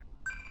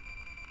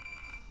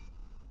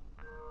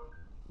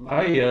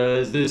Hi,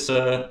 is this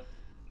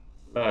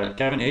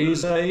Kevin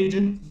Hayes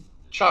agent?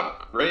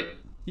 Chuck, right?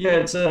 Yeah,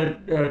 it's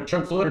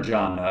Chuck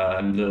Flutterjohn.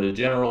 I'm the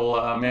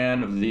general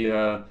man of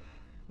the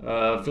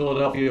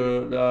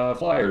Philadelphia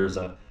Flyers.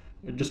 I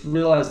just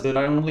realized that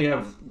I only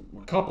have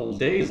a couple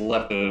days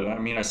left.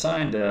 I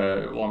signed.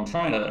 Well, I'm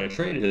trying to. I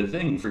traded a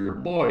thing for your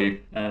boy,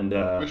 and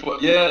Which one?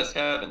 Yes,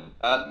 Kevin.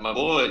 My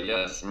boy,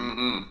 yes.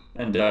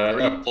 and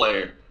Great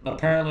player.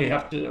 apparently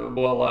have to.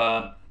 Well,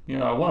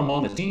 I want him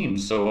on the team,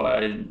 so I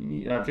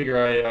figure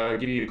I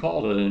give you a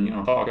call to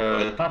talk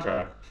a But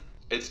contract.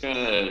 it's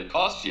gonna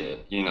cost you.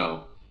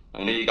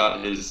 I know you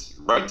got his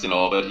rights and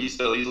all, but he's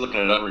looking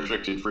at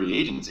unrestricted free I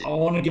agency.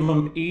 want to give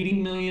him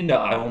 $80 million.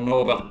 I don't know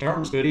about the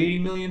terms, but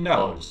 $80 million.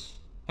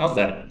 How's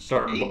that? 80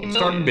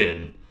 Starting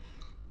million.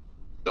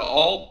 bid.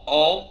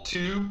 All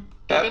to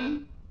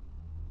Kevin?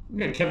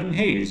 Yeah, Kevin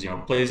Hayes,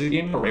 plays the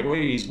game the right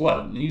way. He's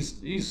what?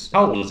 He's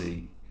how old is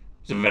he?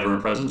 He's a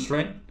veteran presence,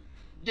 right?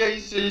 Yeah,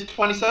 he's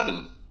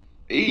 27.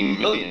 80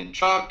 million.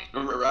 Chuck,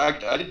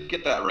 I didn't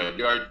get that right.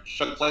 You are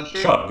Chuck Fletcher?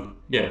 Chug.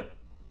 Yeah.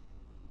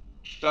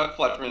 Chuck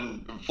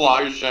Fletcherman,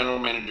 Flyers general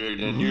manager,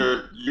 and hmm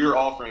you're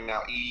offering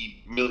now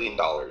 $80 million.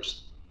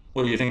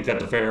 Well, you think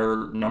that's a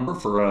fair number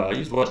for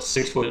he's what,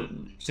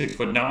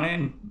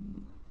 6'9"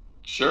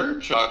 Sure,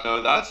 Chuck.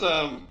 No, that's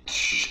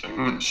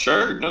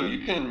sure. No,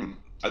 you can.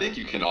 I think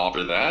you can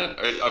offer that.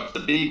 It's a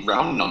big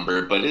round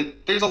number, but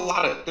there's a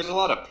lot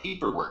of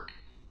paperwork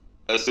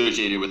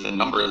associated with a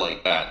number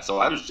like that. So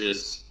I was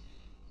just,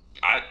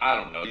 I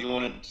don't know. You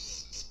want to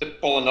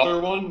spitball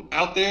another one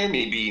out there?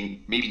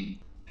 Maybe.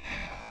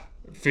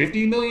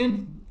 50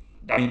 million?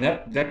 I mean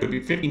that could be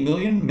 50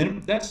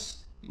 million. That's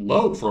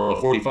low for a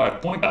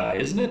 45 point guy,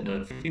 isn't it?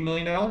 $50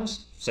 million,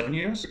 7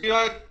 years.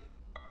 Yeah,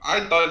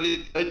 I thought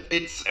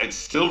it's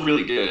still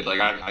really good. Like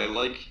I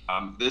like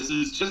this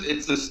is just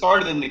it's the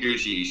start of the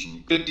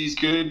negotiation. 50's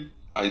good.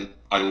 I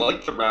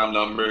like the round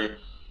number.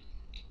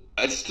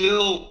 It's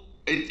still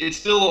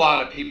a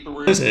lot of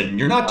paperwork. Listen,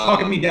 you're not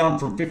talking me Um, down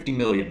from 50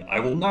 million. I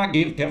will not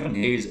give Kevin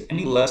Hayes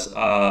any less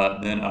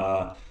than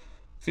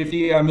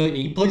 50 million.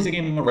 He plays the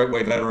game in the right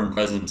way, veteran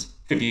presence,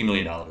 $50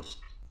 million.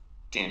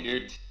 Damn,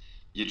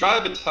 you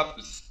drive a tough.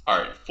 All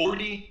right,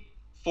 40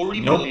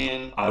 Nope,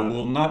 million, I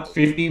will not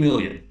 50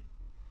 million.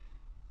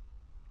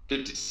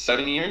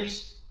 7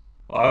 years.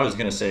 Well, I was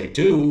gonna say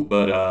two,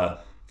 but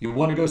if you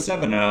want to go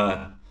seven,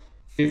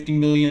 50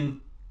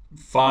 million,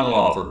 final No,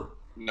 offer.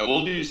 no,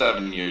 we'll do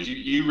 7 years.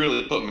 You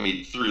really put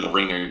me through the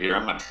ringer here.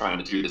 I'm not trying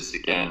to do this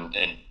again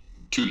in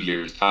 2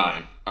 years'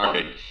 time. All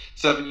right,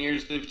 7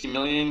 years, 50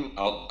 million.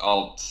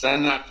 I'll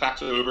send that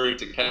fax over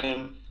to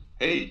Kevin.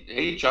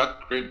 Hey,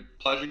 Chuck. Great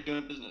pleasure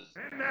doing business.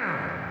 And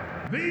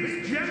now,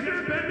 these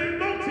gender-bending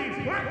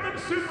multi-platinum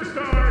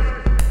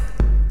superstars.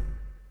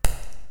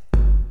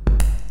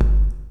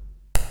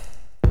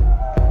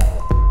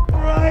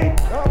 Right.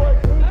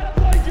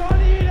 Attaboy,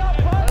 Johnny, eat up,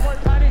 bud. Attaboy,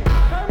 Tiny.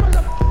 That was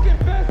a fucking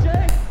fish,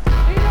 eh?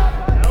 Eat up,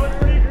 bud. That was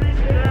pretty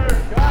greasy there.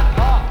 Shut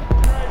up.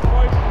 Right,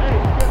 boys. Hey,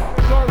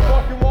 it's our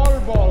fucking water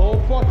bottle.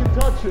 Don't fucking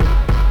touch it.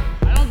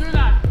 I don't do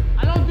that. I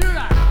don't do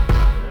that.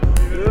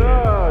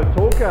 Yeah,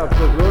 toe caps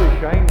look really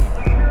shiny.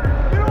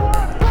 You know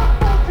what? Fuck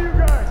both you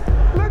guys.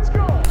 Let's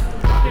go.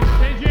 Fucking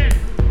pigeon.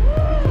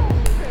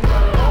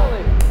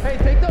 Holy. Hey,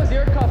 take those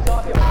ear cuffs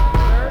off, you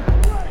nerd.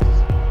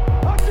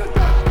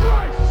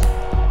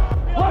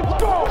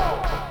 Let's go.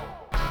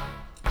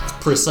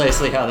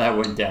 Precisely how that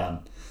went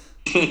down.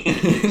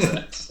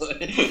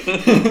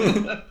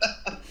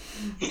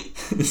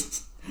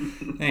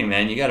 Hey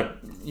man, you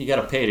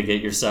gotta pay to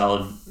get your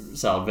solid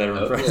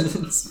veteran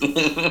presence.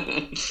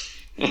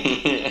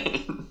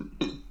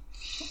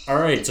 All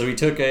right, so we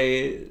took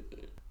a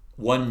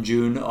 1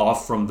 June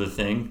off from the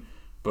thing,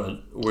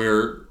 but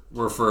we're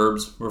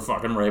Furbs. We're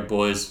fucking right,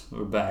 boys.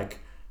 We're back.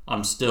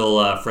 I'm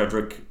still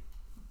Frederick,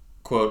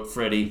 quote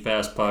Freddie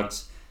Fast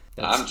Pucks.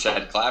 I'm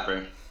Chad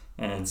Clapper.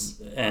 And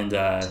Chad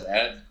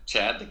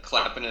the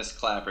clappinest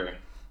clapper.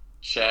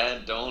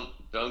 Chad, don't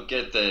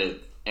get the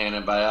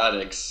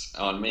antibiotics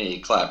on me,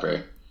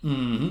 Clapper.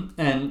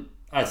 and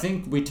I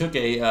think we took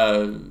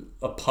a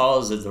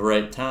pause at the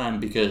right time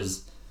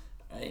because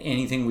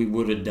anything we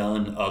would have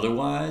done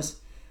otherwise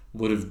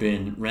would have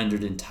been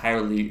rendered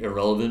entirely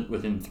irrelevant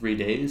within 3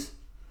 days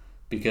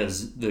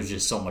because there's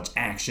just so much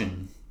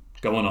action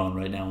going on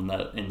right now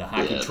in the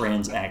hockey Yeah.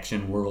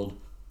 transaction world.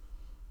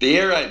 The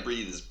air I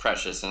breathe is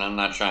precious, and I'm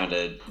not trying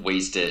to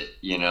waste it.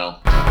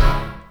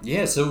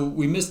 Yeah, so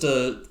we missed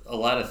a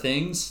lot of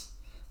things.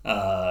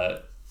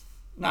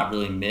 Not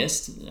really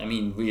missed. I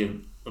mean,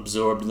 we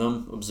absorbed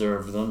them,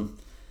 observed them,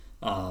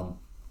 um,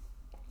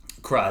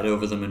 cried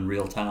over them in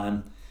real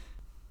time.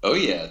 Oh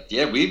yeah.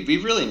 We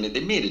really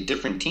they made a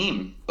different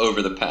team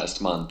over the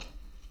past month.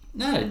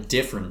 Not a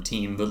different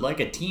team, but like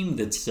a team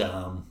that's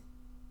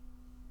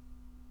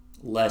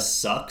less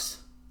sucks.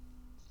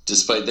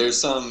 Despite there's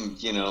some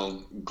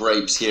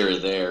gripes here or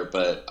there,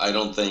 but I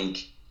don't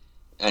think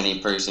any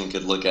person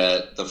could look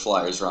at the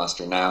Flyers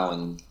roster now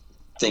and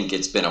think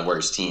it's been a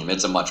worse team.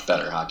 It's a much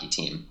better hockey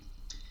team.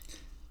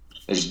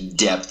 There's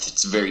depth.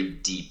 It's very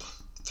deep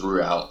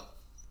throughout.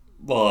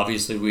 well,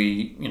 obviously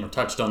we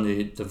touched on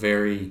the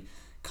very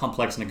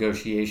complex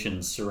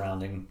negotiations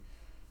surrounding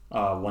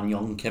one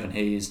young Kevin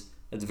Hayes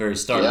at the very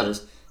start of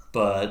this,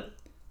 but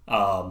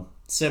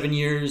 7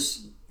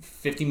 years,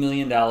 $50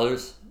 million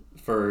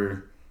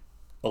for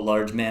a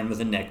large man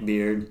with a neck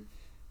beard.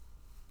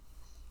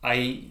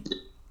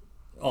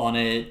 On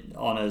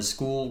a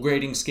school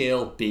grading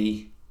scale,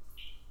 B.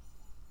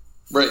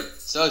 Right.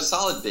 So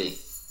solid B.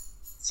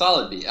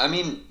 Solid B. I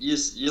mean,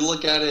 you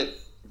look at it,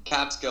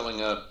 cap's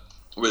going up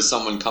with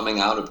someone coming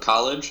out of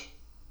college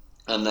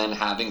and then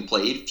having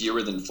played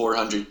fewer than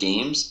 400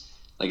 games,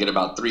 like at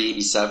about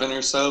 387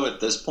 or so at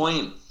this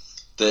point,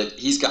 that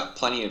he's got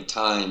plenty of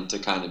time to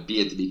kind of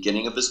be at the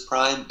beginning of his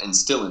prime and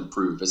still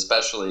improve,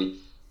 especially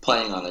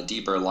playing on a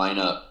deeper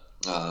lineup,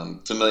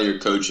 familiar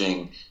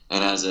coaching,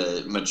 and as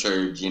a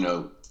matured,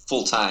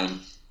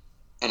 full-time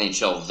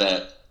NHL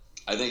vet.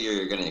 I think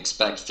you're going to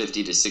expect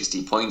 50 to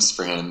 60 points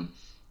for him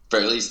for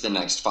at least the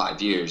next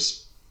 5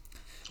 years.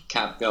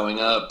 Cap going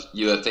up,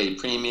 UFA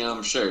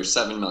premium, sure,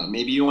 $7 million.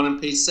 Maybe you want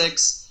to pay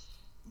 $6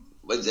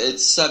 million.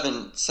 It's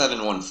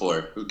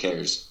 714. Who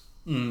cares?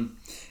 And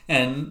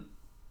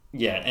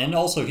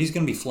also he's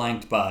going to be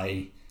flanked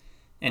by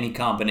any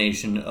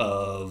combination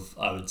of,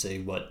 I would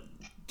say,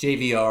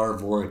 JVR,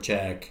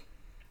 Voracek,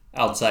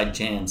 outside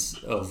chance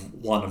of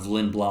one of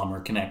Lindblom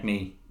or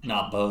Konechny,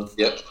 not both.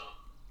 Yep.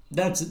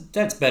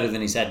 That's better than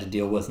he's had to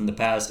deal with in the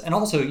past. And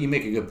also, you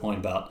make a good point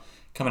about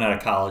coming out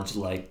of college.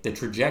 Like, the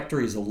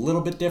trajectory is a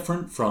little bit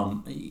different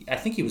from, I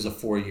think he was a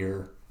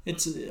 4-year.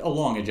 It's a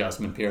long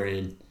adjustment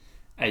period.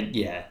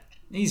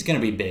 He's going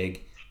to be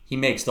big. He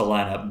makes the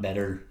lineup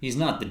better. He's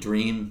not the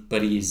dream,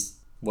 but he's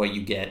what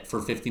you get for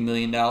 $50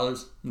 million in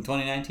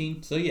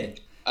 2019. So, yeah.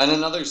 And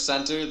another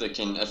center that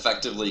can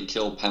effectively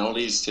kill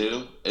penalties,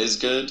 too, is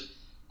good.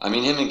 I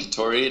mean, him and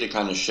Couturier to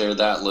kind of share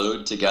that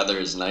load together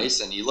is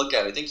nice. And you look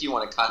at it, I think you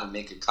want to kind of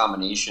make a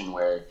combination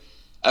where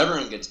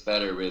everyone gets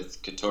better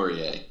with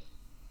Couturier.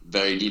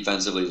 Very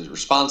defensively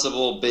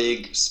responsible,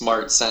 big,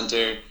 smart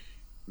center.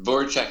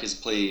 Voracek has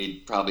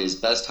played probably his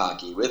best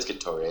hockey with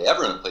Couturier.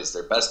 Everyone plays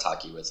their best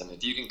hockey with him.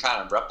 If you can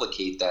kind of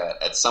replicate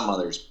that at some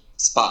other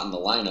spot in the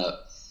lineup,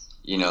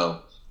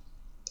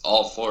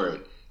 all for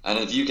it. And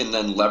if you can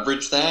then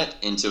leverage that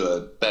into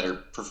a better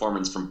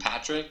performance from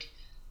Patrick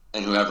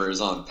and whoever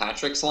is on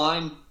Patrick's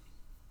line,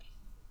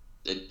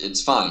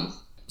 it's fine.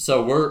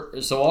 So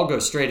I'll go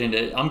straight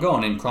into. I'm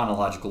going in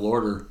chronological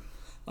order.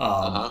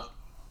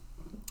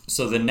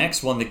 So the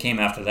next one that came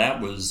after that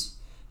was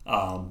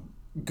Gudas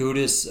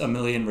 $1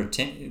 million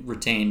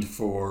retained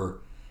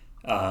for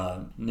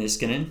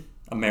Niskanen,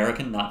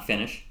 American, not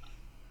Finnish.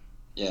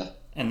 Yeah.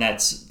 And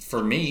that's,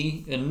 for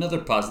me, another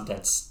positive.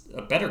 That's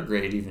a better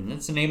grade even.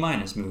 It's an A-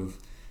 move.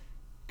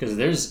 Because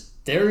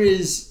there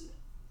is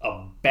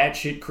a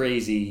batshit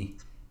crazy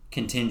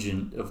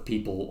contingent of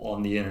people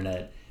on the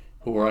internet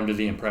who are under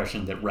the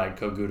impression that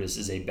Radko Gudas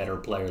is a better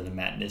player than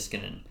Matt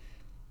Niskanen.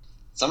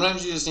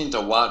 Sometimes you just need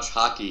to watch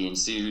hockey and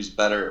see who's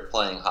better at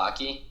playing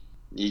hockey.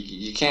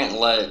 You can't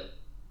let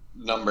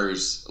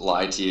numbers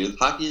lie to you.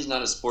 Hockey is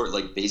not a sport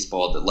like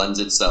baseball that lends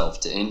itself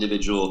to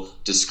individual,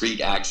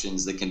 discrete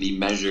actions that can be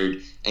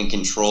measured and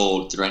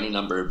controlled through any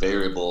number of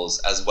variables,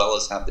 as well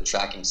as have the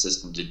tracking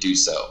system to do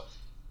so.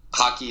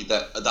 Hockey,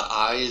 the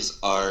eyes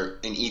are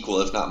an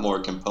equal, if not more,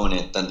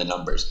 component than the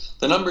numbers.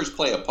 The numbers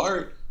play a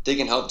part. They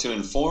can help to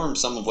inform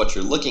some of what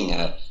you're looking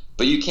at,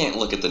 but you can't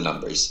look at the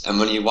numbers. And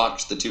when you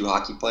watch the two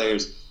hockey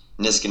players,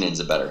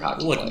 Niskanen's a better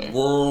hockey player.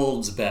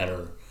 Worlds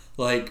better.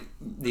 Like,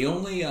 the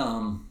only...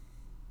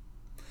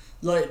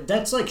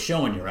 that's like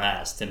showing your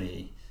ass to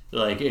me.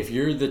 Like, if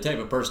you're the type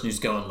of person who's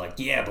going like,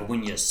 yeah, but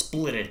when you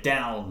split it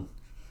down,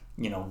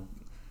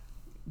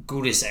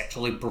 Gudas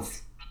actually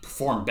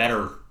performed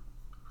better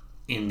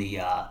in the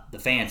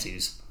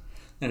fancies.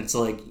 And it's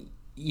like,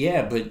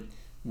 yeah, but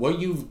what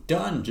you've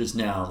done just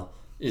now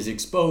is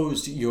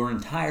exposed your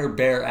entire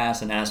bare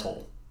ass and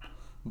asshole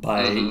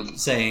by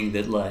saying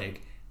that,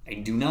 like, I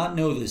do not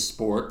know this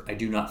sport. I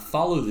do not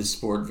follow this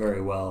sport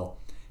very well.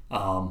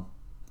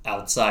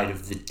 Outside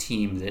of the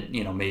team that,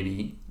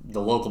 maybe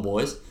the local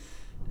boys,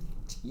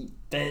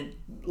 that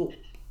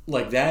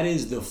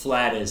is the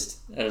flattest,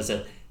 as I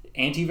said,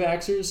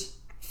 anti-vaxxers,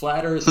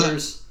 flat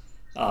earthers,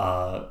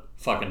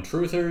 fucking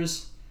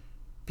truthers,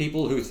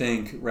 people who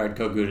think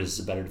Radko Gudas is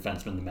a better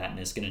defenseman than Matt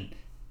Niskanen.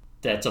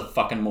 That's a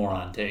fucking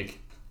moron take.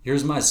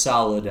 Here's my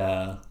solid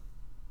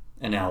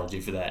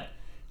analogy for that.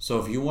 So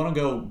if you want to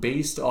go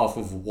based off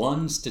of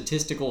one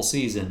statistical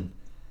season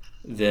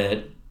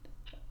that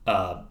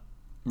Radko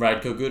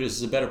Gudas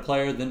is a better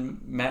player than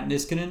Matt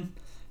Niskanen,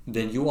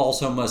 then you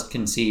also must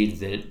concede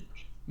that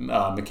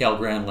Mikael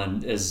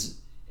Granlund is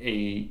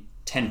a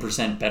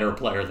 10% better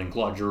player than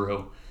Claude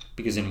Giroux,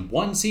 because in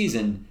one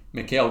season,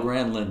 Mikael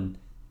Granlund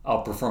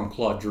outperformed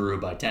Claude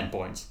Giroux by 10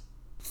 points.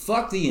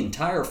 Fuck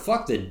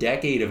the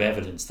decade of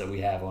evidence that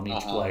we have on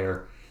each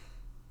player.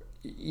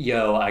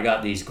 Yo, I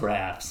got these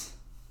graphs.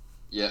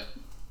 Yeah.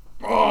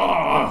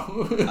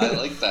 I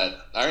like that.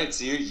 All right,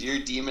 so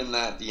you're deeming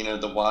that,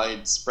 the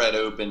wide, spread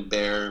open,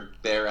 bare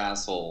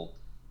asshole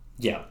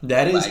Yeah,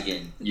 that is.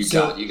 wagon. You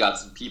so- got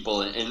some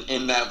people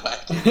in that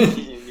wagon,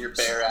 in your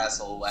bare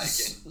asshole wagon.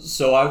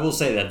 So I will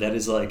say that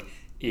is like,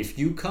 if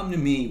you come to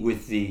me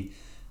with the,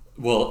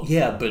 well,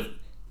 yeah, but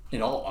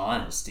in all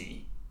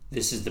honesty,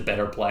 this is the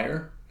better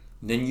player,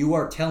 then you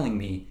are telling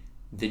me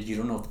that you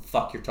don't know what the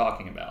fuck you're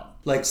talking about.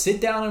 Like, sit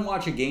down and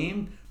watch a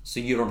game so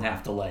you don't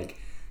have to, like,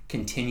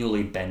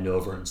 continually bend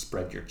over and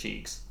spread your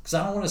cheeks. Because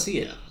I don't want to see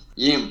it.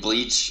 You didn't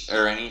bleach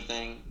or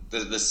anything.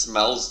 The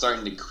smell's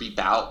starting to creep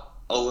out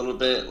a little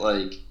bit.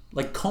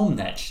 Like, comb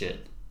that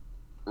shit.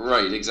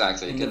 Right,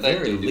 exactly. In Get the that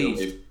very doo-doo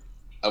least.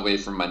 away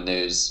from my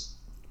nose.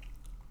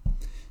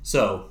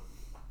 So,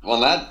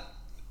 Well,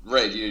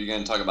 right, you're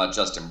going to talk about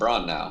Justin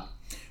Braun now.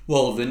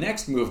 well, the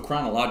next move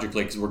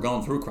chronologically, because we're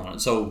going through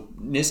so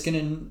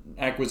Niskanen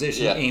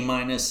acquisition, Yeah.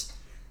 A-.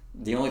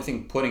 The only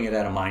thing putting it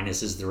at a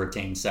minus is the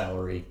retained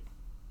salary.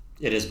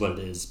 It is what it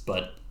is,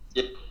 but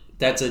Yep.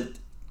 that's a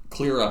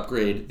clear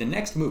upgrade. The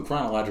next move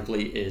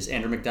chronologically is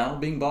Andrew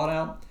McDonald being bought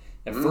out.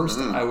 At first,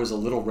 I was a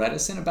little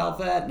reticent about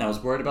that, and I was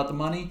worried about the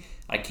money.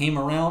 I came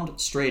around,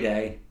 straight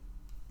A.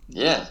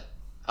 Yeah.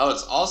 Oh,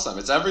 it's awesome.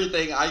 It's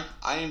everything. I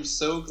am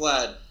so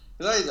glad.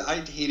 'Cause I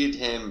hated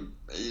him.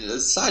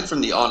 Aside from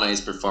the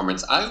on-ice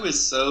performance, I was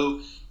so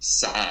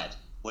sad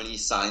when he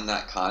signed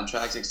that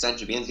contract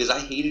extension because I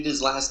hated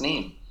his last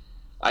name.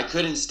 I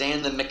couldn't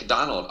stand the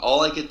McDonald.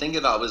 All I could think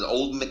about was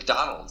old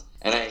McDonald.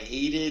 And I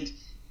hated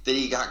that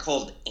he got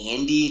called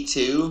Andy,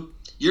 too.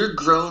 You're a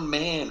grown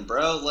man,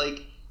 bro.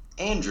 Like,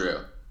 Andrew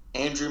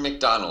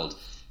McDonald.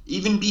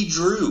 Even be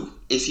Drew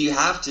if you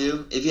have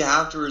to. If you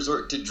have to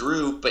resort to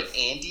Drew. But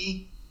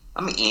Andy?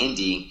 I'm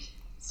Andy.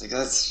 It's like,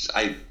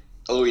 I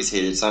always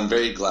hated it. So I'm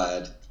very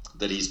glad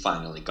that he's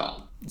finally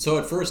gone. So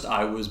at first,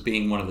 I was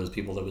being one of those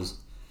people that was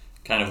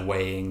kind of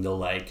weighing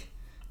the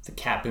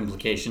cap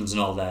implications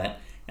and all that.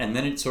 And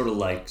then it sort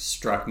of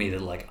struck me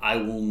that I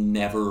will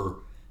never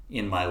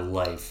in my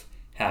life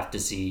have to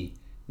see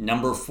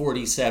number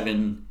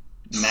 47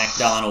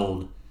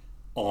 McDonald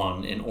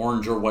on an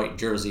orange or white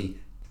jersey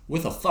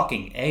with a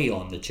fucking A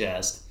on the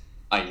chest.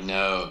 I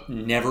know.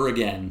 Never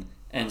again.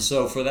 And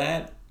so for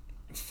that,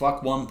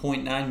 fuck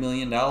 $1.9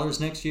 million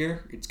next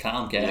year. It's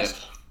Comcast. Yep.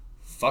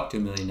 Fuck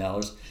 $2 million.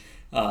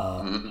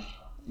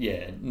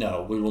 Yeah,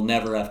 no, we will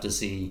never have to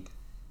see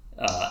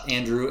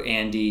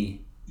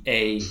Andy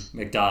A.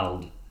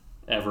 McDonald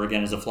ever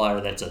again as a Flyer.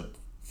 That's a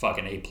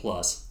fucking A+.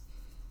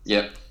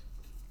 Yep.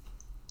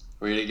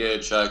 Way to go,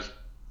 Chuck.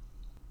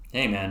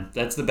 Hey, man,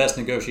 that's the best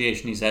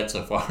negotiation he's had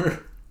so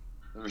far.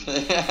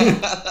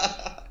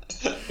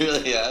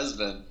 Really has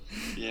been,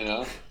 you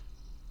know.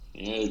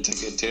 You really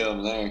took it to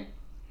him there.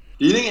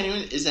 Do you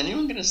think is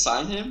anyone going to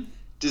sign him?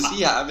 Does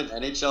he have an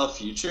NHL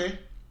future?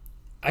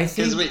 I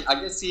think.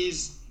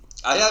 Because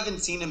I haven't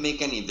seen him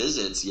make any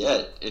visits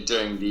yet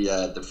during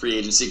the free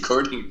agency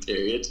courting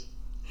period.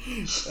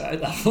 I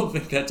don't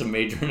think that's a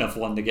major enough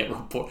one to get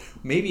report.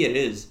 Maybe it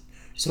is.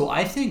 So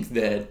I think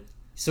that.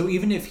 So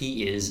even if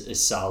he is a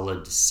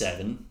solid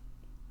 7,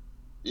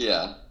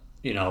 Yeah.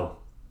 you know,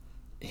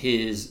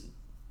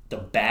 the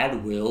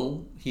bad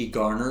will he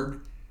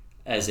garnered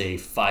as a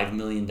 $5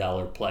 million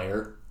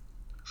player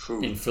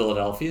in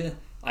Philadelphia,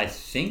 I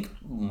think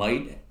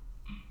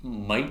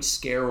might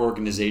scare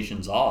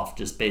organizations off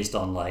just based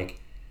on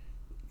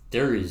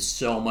there is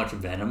so much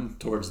venom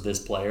towards this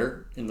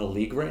player in the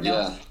league right now.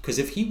 Yeah. Because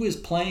if he was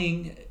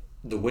playing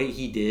the way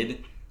he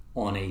did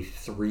on a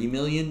 $3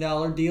 million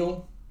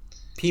deal,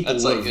 people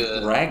That's would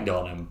have ragged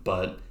on him,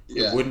 but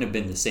Yeah. it wouldn't have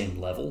been the same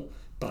level.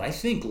 But I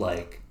think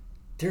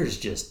there's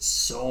just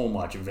so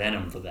much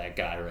venom for that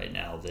guy right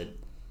now that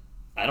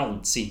I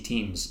don't see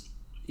teams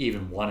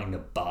even wanting to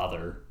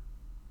bother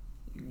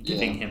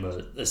giving him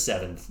a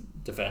 7th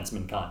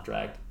defenseman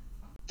contract.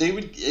 They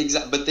would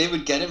but they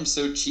would get him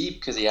so cheap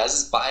because he has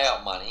his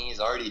buyout money. He's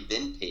already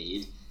been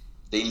paid.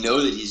 They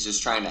know that he's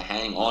just trying to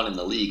hang on in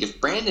the league. If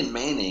Brandon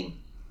Manning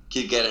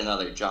could get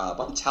another job,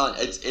 I'm telling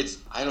it's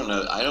I don't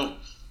know. I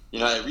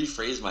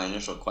rephrased my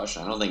initial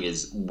question. I don't think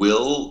it's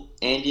will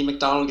Andy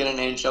McDonald get an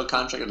NHL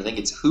contract. I think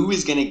it's who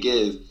is going to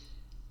give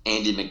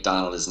Andy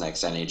McDonald his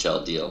next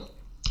NHL deal.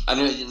 I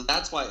know, and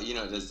that's why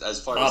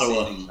as far as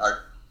Ottawa. saving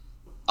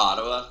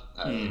Ottawa.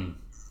 All right.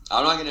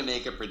 I'm not going to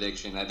make a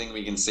prediction. I think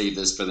we can save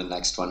this for the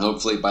next one.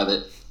 Hopefully, by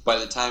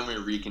the time we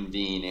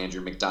reconvene,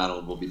 Andrew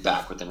McDonald will be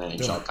back with an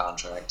NHL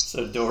contract.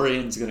 So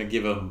Dorian's going to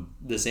give him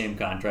the same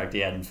contract he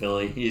had in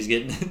Philly. He's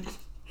getting a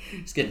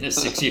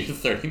 6-year,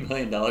 $30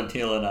 million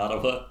deal in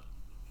Ottawa.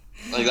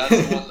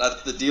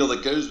 That's the deal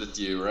that goes with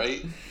you,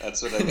 right?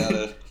 That's what I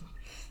gotta.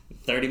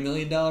 $30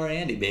 million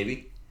Andy,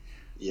 baby.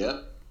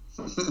 Yep.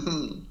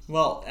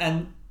 Well,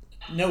 and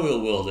no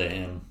ill will to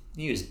him.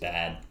 He was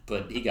bad,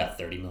 but he got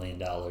 $30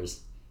 million.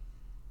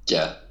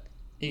 Yeah.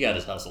 He got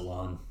his hustle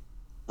on.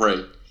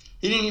 Right.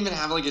 He didn't even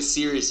have a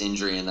serious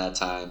injury in that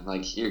time.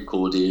 You're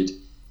cool, dude.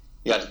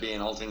 You got to be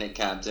an alternate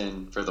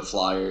captain for the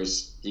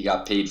Flyers. You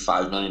got paid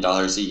 $5 million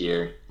a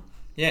year.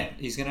 Yeah,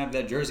 he's going to have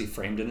that jersey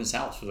framed in his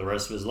house for the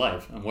rest of his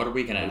life. And what are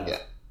we going to have? Yeah.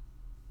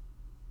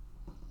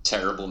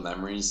 Terrible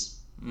memories.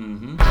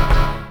 Mm-hmm.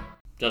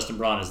 Justin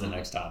Braun is the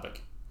next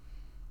topic.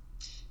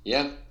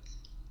 Yeah.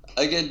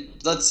 Again,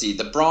 let's see.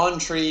 The Braun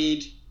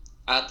trade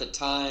at the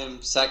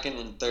time, second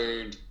and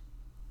third.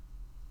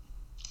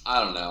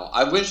 I don't know.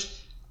 I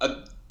wish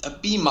a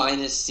B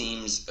minus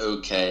seems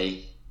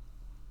okay.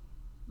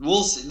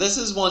 We'll see. This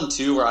is one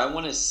too where I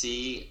want to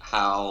see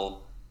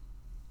how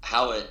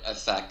it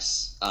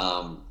affects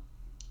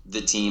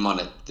the team on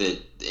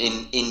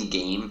in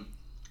game.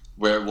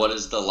 Where what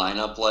is the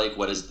lineup like?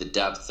 What is the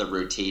depth of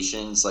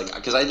rotations like?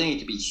 Because I think it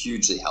could be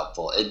hugely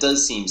helpful. It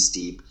does seem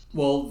steep.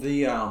 Well,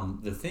 the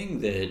thing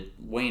that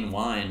Wayne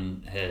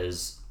Wine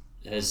has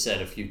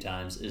said a few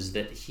times is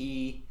that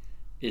he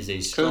is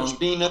a strong Coach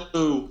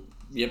Bino.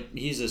 Yep,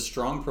 he's a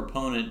strong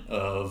proponent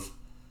of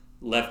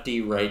lefty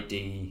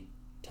righty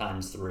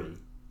times 3.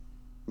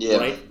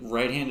 Yeah.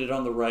 Right-handed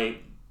on the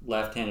right,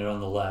 left-handed on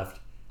the left.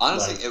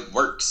 Honestly, it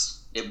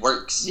works. It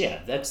works.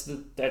 Yeah, that's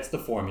the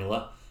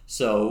formula.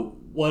 So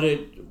what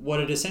it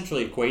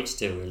essentially equates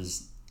to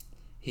is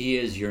he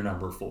is your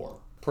number 4.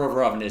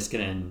 Provorov,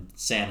 Niskanen,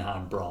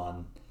 Sanheim,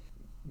 Braun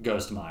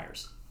goes to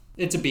Myers.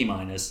 It's a B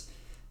minus.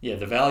 Yeah,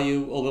 the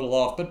value a little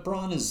off, but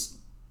Braun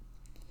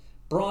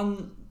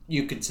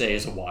you could say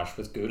is a wash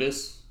with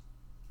Gudas.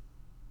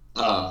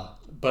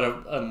 But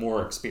a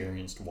more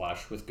experienced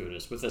wash with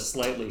Gudas with a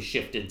slightly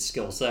shifted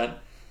skill set.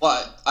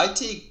 Well, I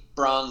take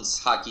Braun's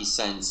hockey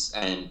sense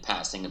and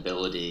passing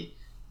ability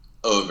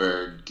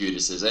over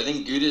Gudas's. I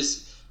think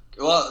Gudas's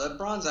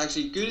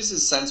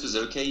sense was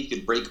okay. He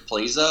could break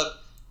plays up.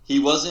 He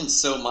wasn't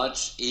so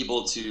much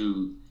able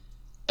to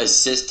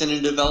assist in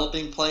a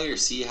developing play or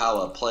see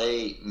how a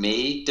play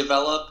may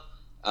develop.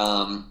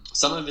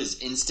 Some of his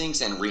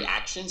instincts and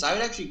reactions, I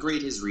would actually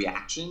grade his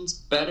reactions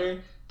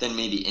better than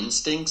maybe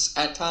instincts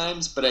at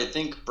times, but I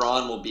think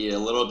Braun will be a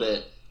little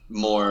bit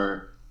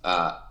more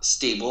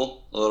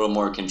stable, a little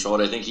more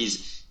controlled. I think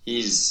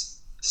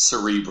he's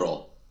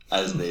cerebral,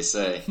 as they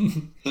say.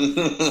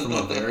 From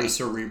a very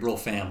cerebral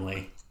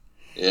family.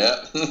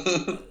 Yeah.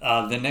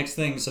 The next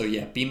thing, so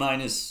yeah, B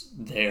minus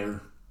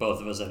there,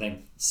 both of us, I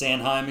think.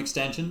 Sanheim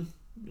extension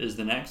is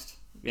the next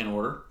in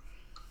order.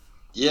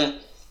 Yeah.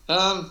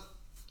 I'm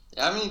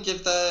going to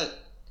give that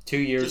 2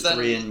 years,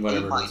 3 and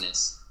whatever. A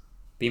minus.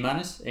 B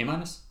minus? A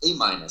minus? A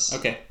minus.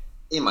 Okay.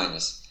 A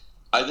minus.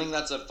 I think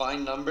that's a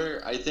fine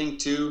number. I think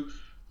too,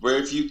 where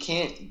if you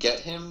can't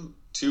get him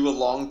to a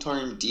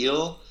long-term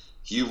deal,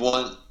 you don't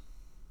want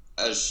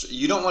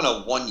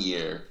a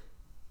 1-year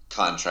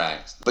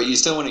contract, but you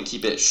still want to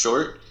keep it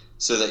short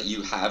so that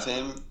you have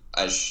him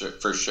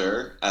for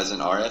sure as an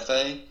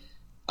RFA.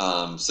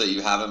 So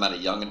you have him at a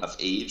young enough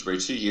age where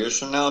 2 years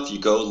from now, if you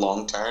go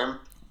long-term,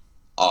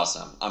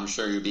 awesome. I'm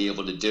sure you'll be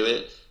able to do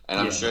it, and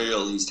I'm sure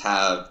you'll at least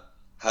have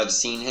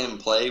seen him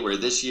play where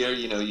this year,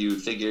 you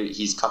figure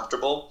he's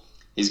comfortable.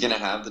 He's going to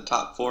have the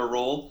top 4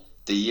 role.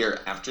 The year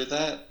after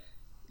that,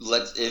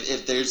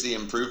 if there's the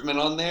improvement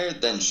on there,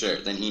 then sure.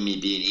 Then he may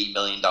be an $8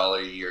 million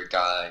a year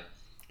guy.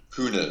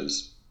 Who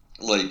knows?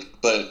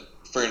 But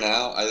for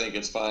now, I think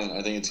it's fine.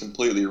 I think it's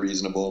completely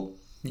reasonable.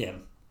 Yeah.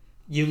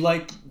 You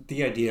like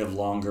the idea of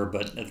longer,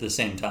 but at the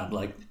same time,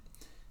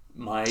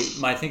 my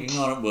thinking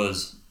on it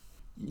was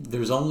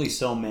there's only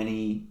so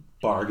many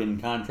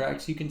bargain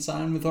contracts you can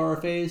sign with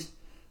RFAs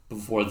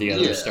before the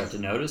others start to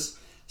notice.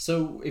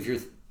 So if you're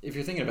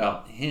thinking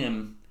about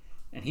him,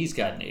 and he's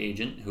got an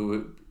agent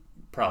who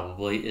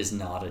probably is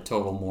not a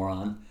total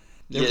moron.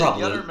 You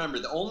gotta remember,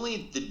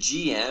 only the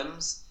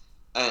GMs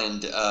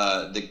and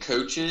the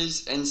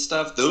coaches and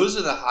stuff, those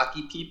are the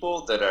hockey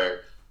people that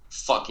are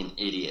fucking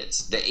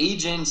idiots. The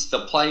agents,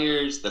 the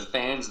players, the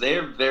fans,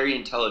 they're very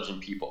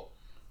intelligent people.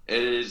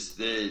 It is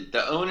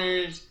the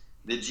owners,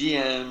 the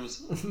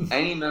GMs,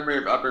 any member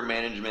of upper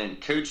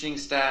management, coaching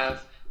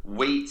staff,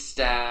 wait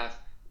staff,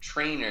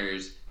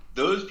 trainers,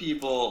 those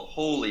people,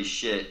 holy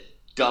shit,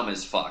 dumb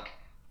as fuck.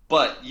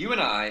 But you and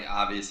I,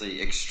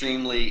 obviously,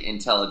 extremely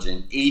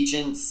intelligent.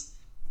 Agents,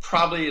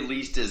 probably at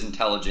least as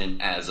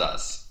intelligent as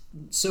us.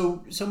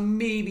 So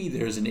maybe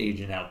there's an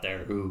agent out there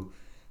who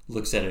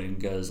looks at it and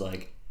goes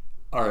like,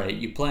 all right,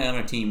 you play on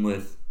a team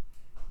with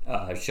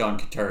Sean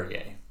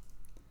Couturier.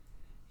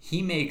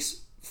 He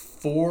makes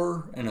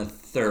 4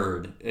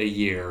 1/3 a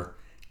year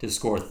to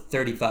score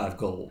 35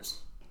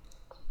 goals.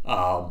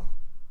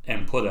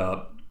 And put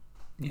up,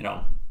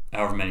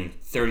 however many,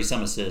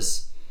 30-some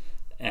assists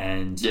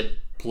and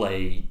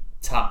play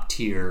top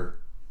tier,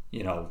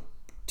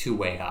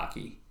 two-way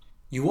hockey.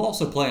 You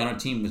also play on a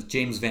team with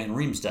James Van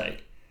Riemsdyk,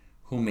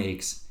 who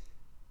makes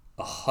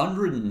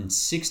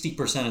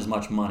 160% as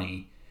much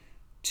money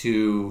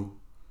to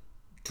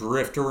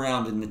drift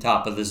around in the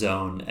top of the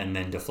zone and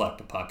then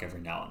deflect a puck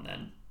every now and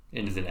then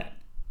into the net.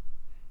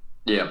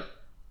 Yeah.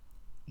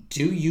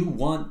 Do you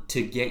want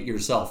to get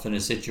yourself in a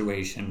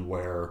situation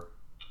where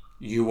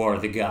you are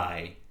the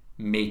guy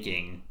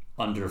making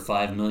under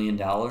 $5 million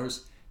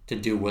to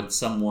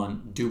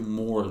do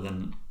more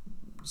than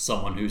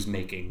someone who's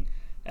making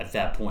at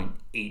that point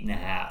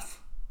 8.5?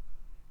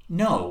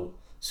 No.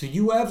 So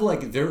you have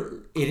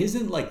it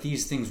isn't like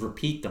these things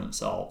repeat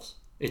themselves.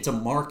 It's a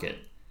market.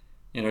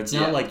 It's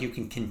not like you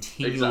can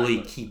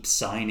continually keep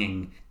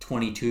signing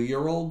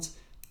 22-year-olds.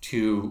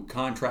 to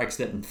contracts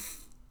that in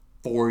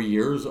 4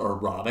 years are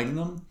robbing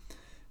them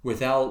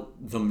without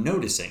them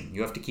noticing.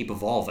 You have to keep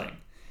evolving.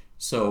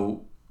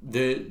 So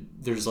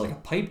there's like a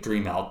pipe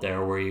dream out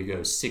there where you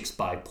go 6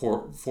 by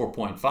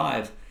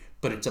 4.5,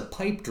 but it's a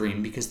pipe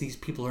dream because these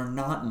people are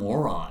not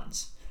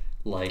morons.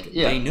 Like,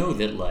 they know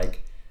that,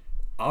 like,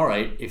 all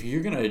right, if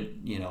you're going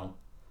to,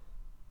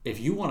 if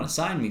you want to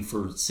sign me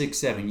for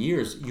 6-7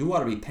 years, you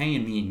ought to be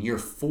paying me in year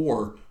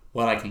 4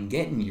 what I can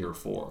get in year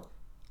 4.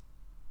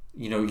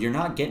 You're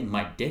not getting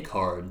my dick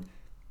hard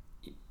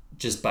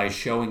just by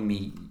showing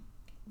me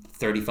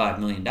 $35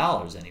 million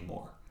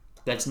anymore.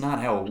 That's not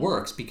how it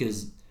works,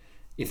 because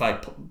if I,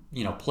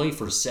 play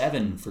for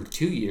 7 for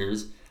 2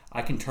 years,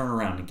 I can turn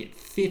around and get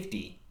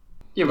 50.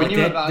 Yeah, when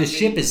the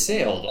ship has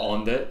sailed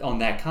on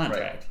that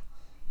contract. Right.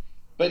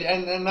 But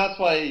and that's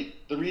why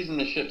the reason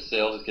the ship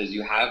sailed is because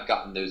you have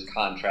gotten those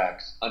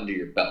contracts under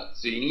your belt.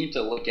 So you need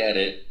to look at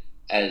it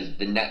as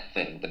the net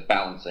thing, the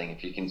balancing.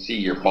 If you can see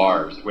your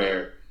bars,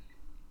 where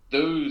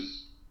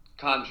those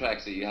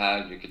contracts that you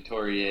have, your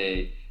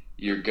Couturier,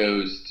 your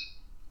Ghost,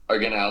 are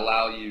going to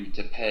allow you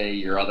to pay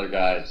your other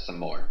guys some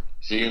more.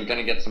 So you're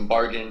going to get some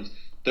bargains.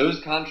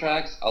 Those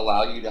contracts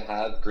allow you to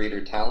have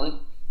greater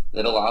talent.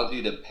 That allows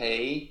you to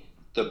pay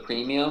the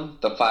premium,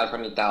 the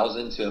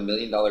 $500,000 to $1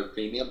 million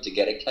premium to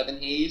get a Kevin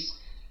Hayes.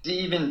 To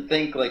even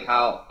think like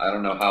how, I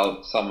don't know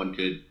how someone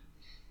could,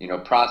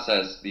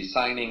 process these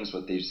signings,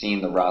 what they've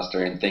seen the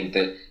roster, and think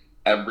that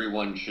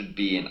everyone should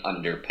be an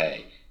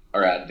underpay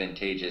or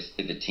advantageous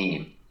to the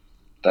team.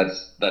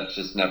 That's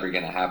just never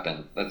going to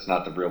happen. That's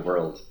not the real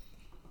world.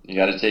 You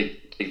got to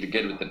take the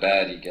good with the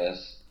bad, I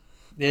guess.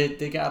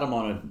 They got him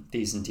on a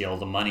decent deal.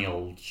 The money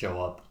will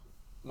show up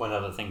when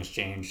other things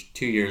change.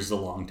 2 years is a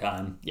long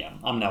time. Yeah,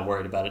 I'm not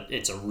worried about it.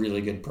 It's a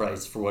really good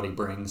price for what he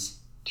brings.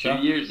 2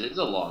 years is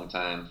a long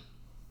time.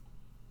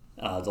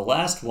 The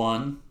last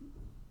one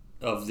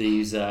of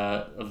these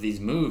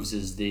moves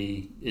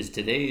is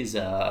today's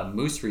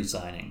Moose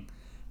re-signing,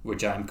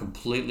 which I'm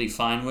completely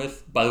fine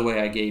with. By the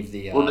way, I gave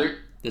the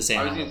Sam.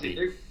 I was gonna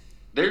say,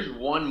 there's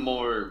one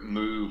more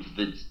move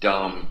that's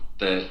dumb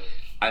that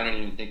I don't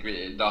even think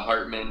the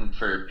Hartman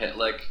for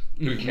Pitlick.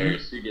 Who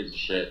cares? Who gives a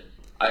shit?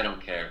 I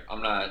don't care.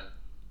 I'm not.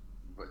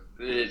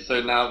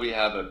 So now we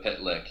have a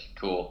Pitlick.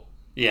 Cool.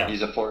 Yeah.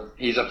 He's a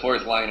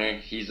fourth liner.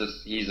 He's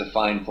a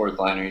fine fourth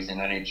liner. He's an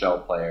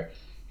NHL player.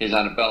 He's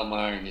not a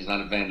Belmar. He's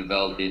not a Van de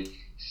Velde.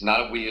 He's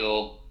not a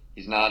Wheel.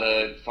 He's not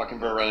a fucking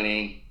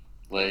Baroni.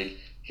 Like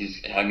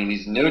he's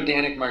no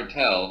Danik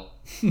Martel.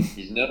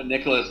 He's no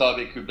Nicolas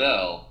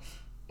Aube-Kubel.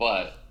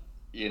 But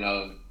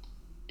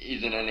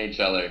he's an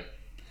NHLer.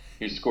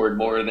 He scored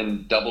more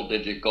than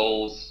double-digit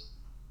goals.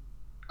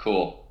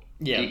 Cool.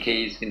 Yeah.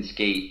 DKs can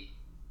skate.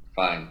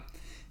 Fine.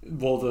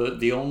 Well,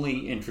 the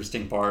only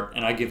interesting part,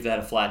 and I give that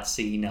a flat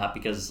C, not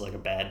because it's like a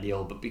bad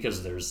deal, but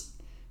because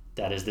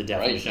that is the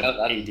definition of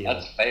a deal.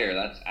 That's fair.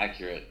 That's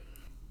accurate.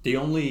 The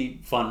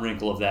only fun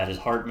wrinkle of that is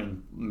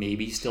Hartman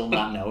maybe still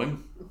not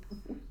knowing.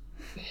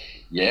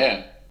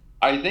 Yeah.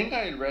 I think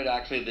I had read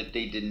actually that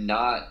they did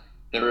not.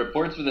 The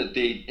reports were that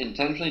they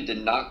intentionally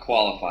did not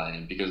qualify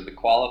him because the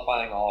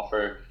qualifying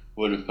offer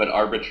would have put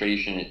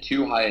arbitration at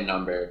too high a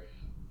number,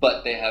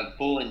 but they have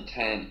full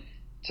intent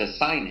to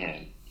sign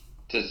him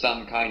to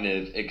some kind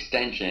of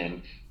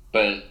extension,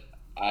 but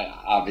I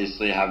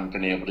obviously haven't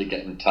been able to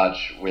get in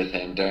touch with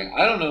him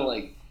I don't know,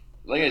 like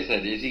I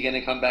said, is he going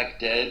to come back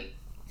dead?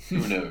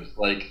 Who knows?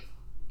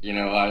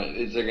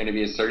 Is there going to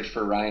be a search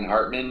for Ryan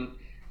Hartman?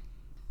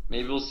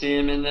 Maybe we'll see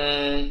him in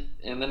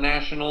the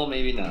National,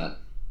 maybe not.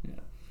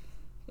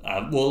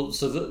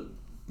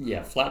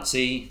 Yeah. Flat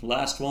C.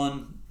 Last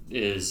one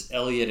is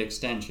Elliott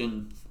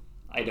extension.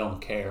 I don't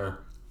care.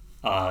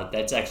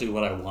 That's actually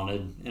what I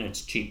wanted, and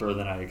it's cheaper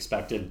than I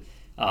expected.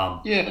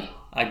 I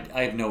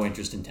have no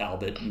interest in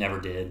Talbot. Never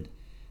did.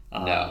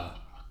 No.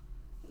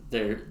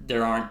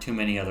 There aren't too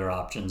many other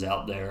options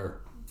out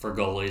there for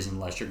goalies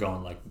unless you're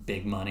going like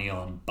big money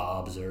on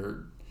Bobs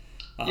or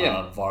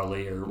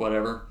Varley or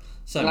whatever.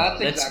 So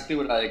that's exactly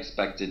what I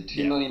expected.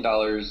 $2 million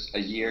a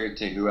year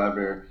to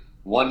whoever.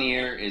 1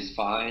 year is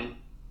fine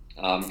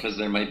because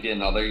there might be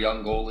another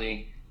young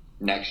goalie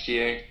next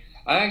year.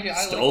 I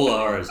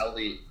Stolarz. Like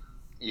Elliott.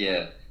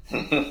 Yeah.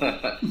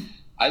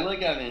 I like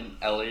having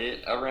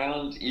Elliott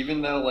around,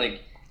 even though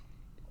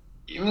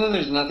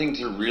there's nothing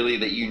to really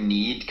that you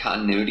need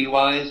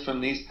continuity-wise from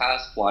these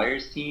past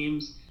Flyers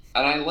teams.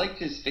 And I liked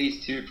his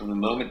face, too, from the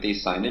moment they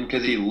signed him,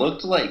 because he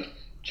looked like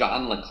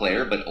John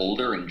LeClair, but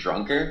older and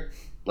drunker.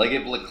 Like,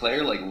 if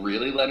LeClair,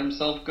 really let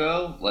himself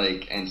go,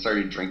 and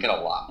started drinking a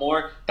lot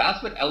more,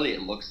 that's what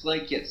Elliott looks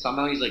like, yet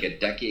somehow he's, a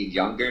decade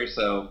younger,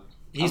 so...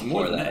 He's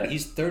more than that.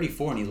 He's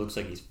 34, and he looks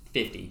like he's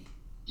 50.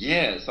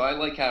 Yeah, so I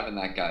like having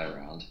that guy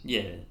around.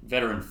 Yeah,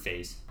 veteran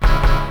face.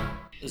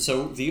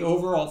 So, the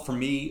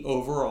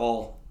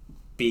overall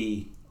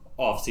B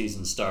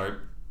off-season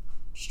start,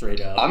 straight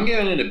up. I'm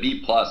giving it a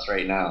B+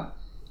 right now,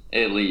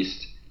 at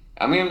least.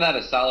 I'm giving that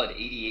a solid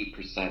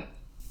 88%.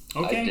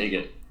 Okay. I dig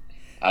it.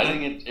 I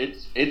think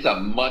it's a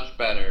much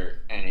better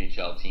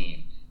NHL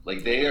team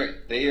Like they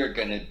are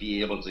going to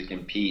be able to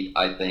compete,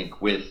 I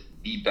think, with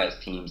the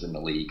best teams in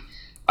the league.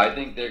 I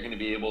think they're going to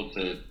be able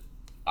to.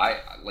 I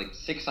like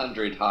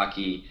 600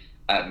 hockey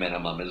at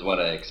minimum is what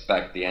I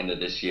expect the end of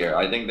this year.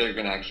 I think they're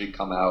going to actually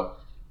come out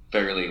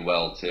fairly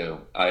well too.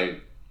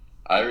 I'm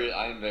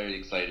very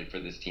excited for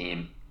this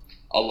team.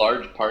 A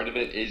large part of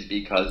it is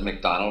because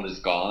McDonald is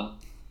gone.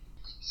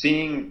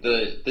 Seeing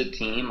the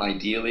team,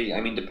 ideally,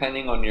 I mean,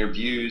 depending on your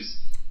views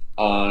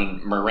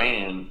on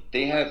Moran,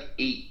 they have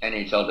 8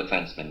 NHL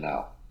defensemen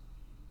now.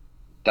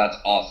 That's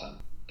awesome.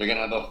 They're going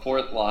to have a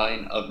fourth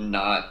line of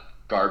not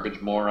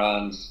garbage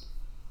morons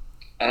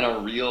and a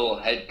real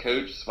head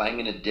coach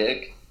swinging a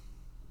dick,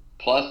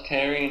 plus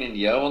Tarian and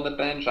Yo on the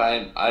bench.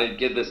 I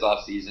give this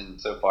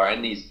offseason so far,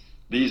 and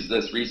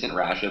this recent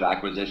rash of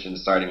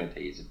acquisitions, starting with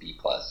Hayes, a B+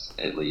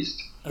 at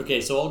least.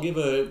 Okay, so I'll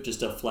give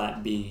just a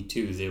flat B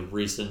to the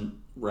recent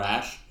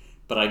rash,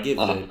 but I give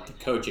the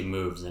coaching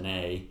moves an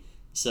A.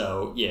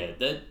 So yeah,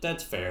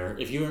 that's fair.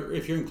 If you're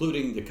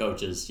including the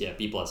coaches, yeah,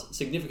 B+.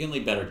 Significantly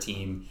better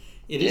team.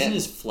 It isn't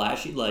as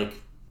flashy, like,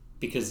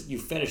 because you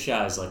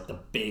fetishize like the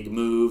big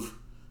move,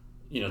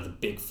 the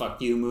big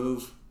fuck you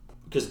move.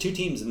 Because 2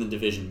 teams in the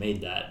division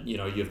made that. You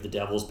have the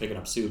Devils picking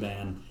up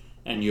Subban,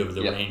 and you have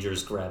the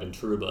Rangers grabbing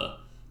Trouba.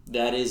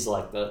 That is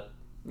like the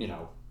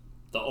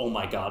oh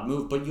my god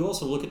move. But you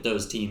also look at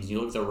those teams, and you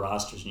look at their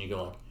rosters, and you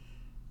go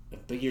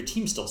like, but your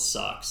team still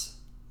sucks.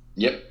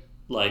 Yep.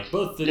 Like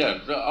both the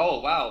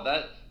Oh wow,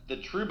 the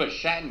Trouba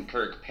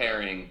Shattenkirk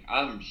pairing,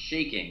 I'm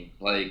shaking.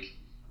 Like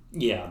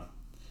yeah,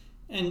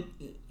 and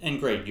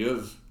great. You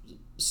have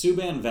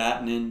Subban,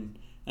 Vatanen,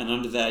 and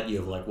under that you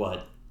have like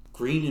what,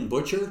 Green and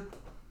Butcher.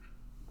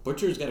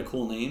 Butcher's got a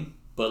cool name,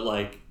 but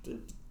like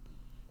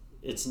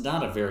it's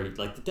not a very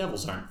like the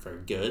Devils aren't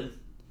very good.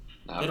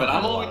 But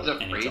I'm always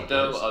afraid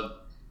though of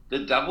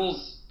the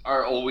Devils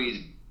are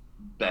always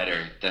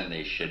better than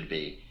they should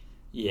be.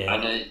 Yeah.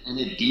 And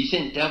a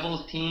decent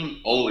Devils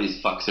team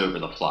always fucks over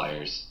the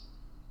Flyers.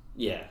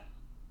 Yeah.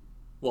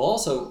 Well,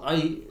 also,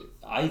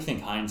 I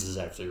think Hines is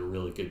actually a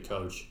really good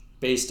coach.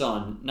 Based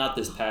on, not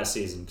this past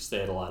season, because they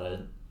had a lot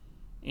of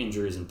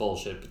injuries and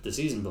bullshit, but the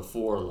season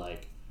before,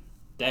 like,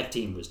 that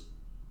team was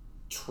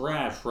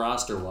trash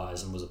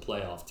roster-wise and was a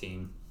playoff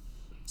team.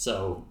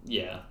 So,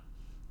 yeah.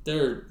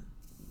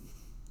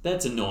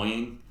 That's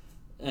annoying.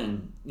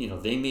 And,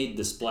 they made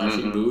the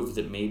splashy move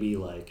that maybe,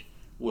 like,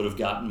 would have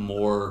gotten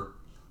more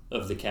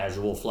of the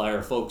casual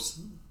Flyer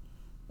folks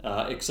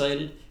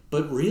excited.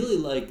 But really,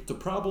 like, the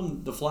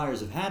problem the Flyers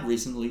have had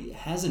recently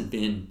hasn't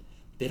been,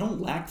 they don't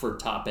lack for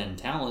top-end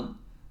talent.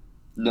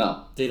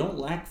 No. They don't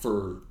lack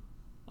for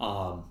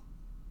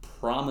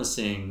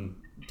promising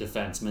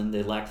defensemen.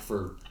 They lack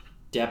for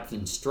depth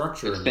and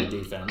structure in the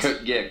defense.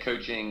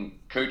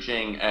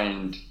 Coaching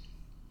and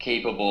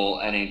capable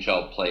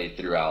NHL play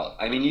throughout.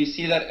 I mean, you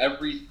see that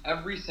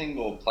every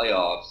single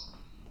playoffs.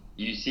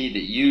 You see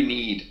that you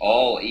need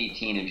all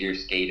 18 of your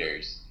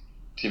skaters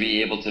to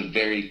be able to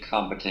very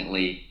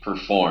competently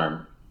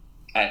perform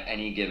at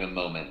any given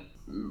moment.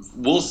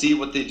 We'll see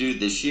what they do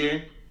this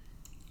year.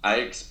 I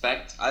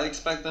expect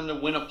them to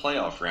win a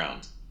playoff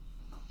round.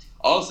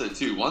 Also,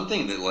 too, one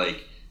thing that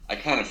like I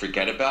kind of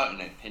forget about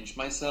and I pinch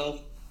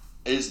myself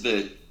is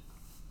that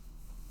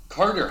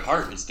Carter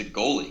Hart is the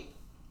goalie.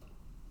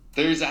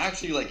 There's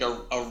actually like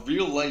a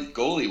real life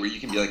goalie where you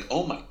can be like,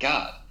 oh my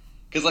god.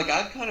 Because, like,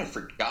 I've kind of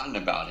forgotten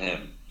about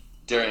him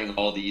during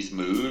all these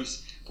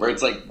moves where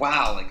it's like,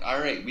 wow, like, all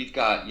right, we've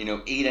got, 8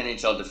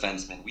 NHL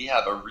defensemen. We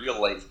have a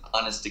real-life,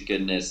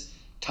 honest-to-goodness,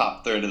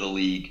 top third of the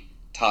league,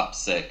 top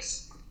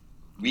 6.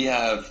 We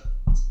have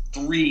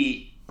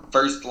 3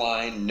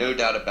 first-line, no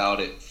doubt about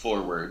it,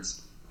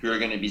 forwards who are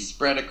going to be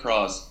spread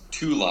across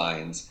 2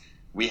 lines.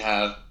 We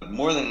have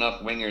more than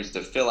enough wingers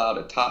to fill out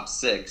a top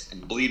 6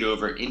 and bleed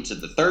over into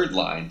the third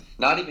line,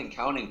 not even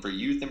counting for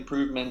youth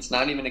improvements,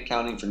 not even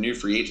accounting for new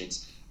free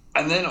agents.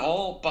 And then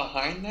all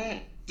behind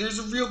that, there's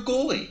a real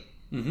goalie.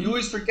 Mm-hmm. You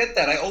always forget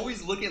that. I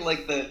always look at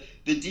like the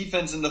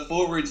defense and the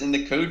forwards and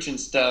the coach and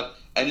stuff,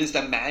 and just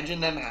imagine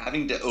them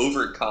having to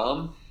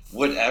overcome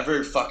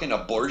whatever fucking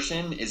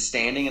abortion is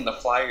standing in the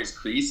Flyers'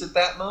 crease at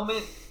that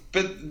moment.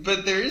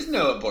 But there is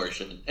no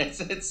abortion. It's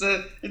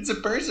a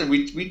person.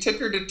 We took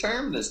her to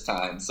term this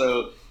time.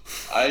 So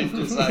every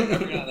now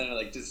and then I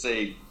like to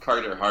say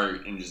Carter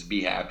Hart and just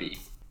be happy.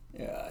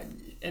 Yeah,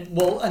 and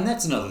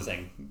that's another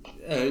thing.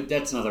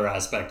 That's another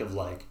aspect of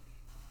like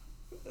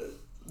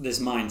this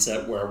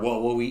mindset where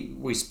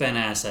we spend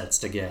assets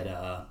to get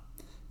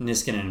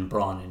Niskanen and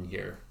Braun in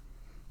here.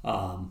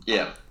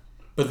 Yeah,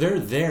 but they're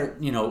there.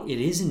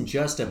 It isn't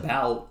just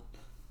about.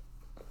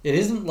 It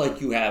isn't like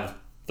you have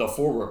the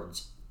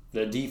forwards,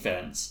 the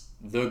defense,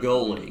 the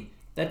goalie.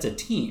 That's a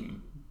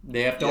team.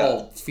 They have to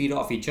all feed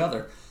off each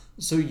other.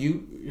 So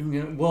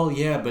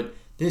but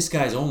this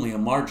guy's only a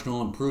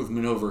marginal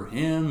improvement over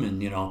him,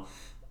 and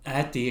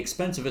at the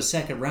expense of a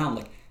second round.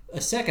 Like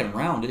a second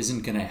round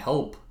isn't going to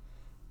help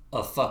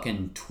a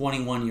fucking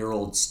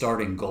 21-year-old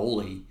starting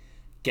goalie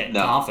get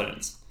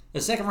confidence.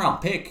 A second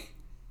round pick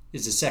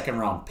is a second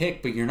round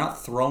pick, but you're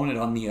not throwing it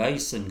on the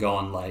ice and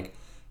going like,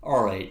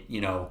 all right,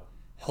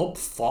 help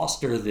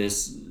foster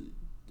this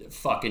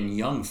fucking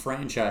young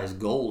franchise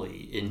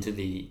goalie into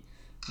the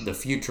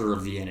future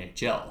of the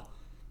NHL.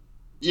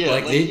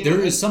 Yeah, there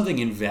is something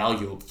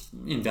invaluable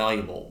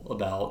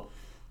about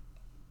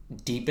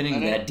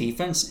deepening that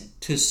defense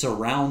to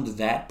surround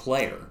that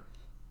player,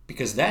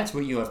 because that's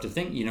what you have to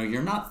think.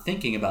 You're not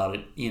thinking about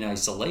it in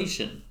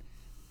isolation.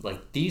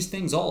 Like, these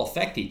things all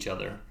affect each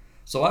other.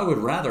 So I would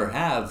rather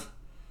have,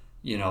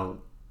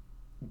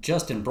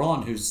 Justin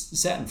Braun, who's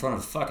sat in front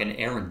of fucking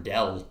Aaron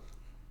Dell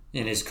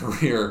in his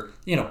career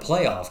in a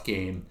playoff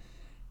game,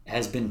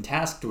 has been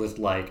tasked with,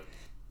 like,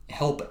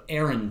 help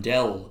Aaron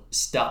Dell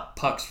stop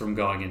pucks from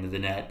going into the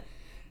net.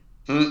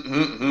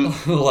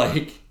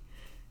 Like,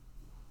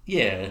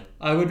 yeah,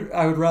 I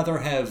would rather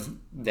have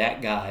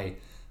that guy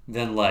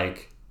than,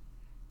 like,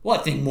 well,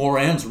 I think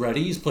Moran's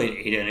ready. He's played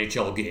 8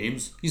 NHL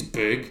games. He's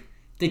big.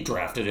 They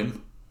drafted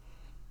him.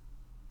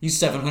 He's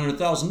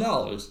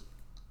 $700,000.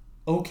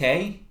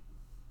 Okay.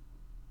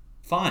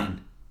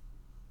 Fine.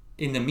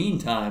 In the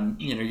meantime,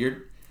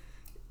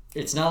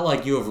 it's not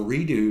like you have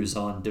redos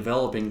on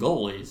developing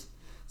goalies.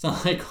 It's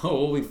not like,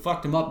 oh, well, we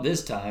fucked him up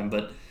this time,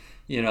 but,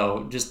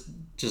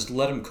 just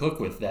let him cook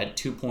with that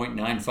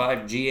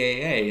 2.95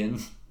 GAA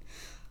and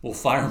we'll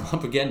fire him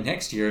up again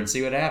next year and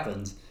see what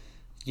happens.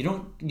 You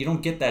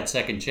don't get that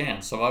second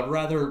chance. So I'd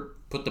rather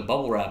put the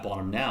bubble wrap on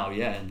him now,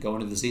 and go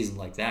into the season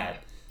like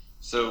that.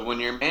 So when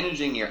you're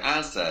managing your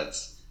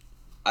assets,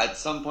 at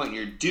some point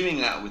you're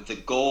doing that with the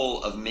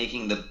goal of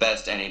making the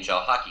best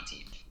NHL hockey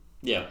team.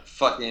 Yeah.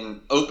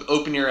 Fucking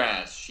open your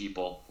ass,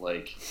 sheeple.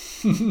 Like,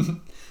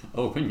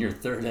 open your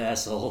third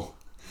asshole.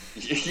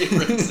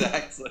 Yeah,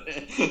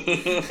 exactly.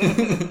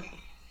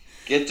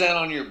 Get down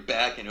on your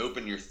back and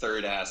open your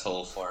third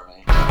asshole for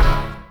me.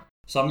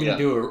 So I'm going to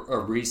do a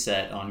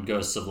reset on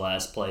Ghosts of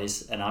Last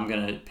Place, and I'm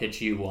going to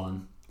pitch you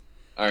one.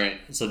 All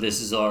right. So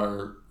this is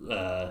our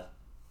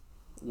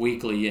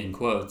weekly, in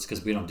quotes,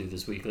 because we don't do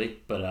this weekly,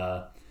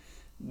 but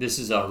this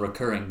is our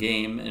recurring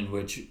game in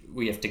which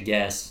we have to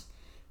guess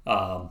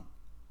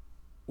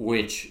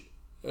which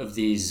of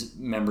these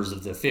members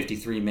of the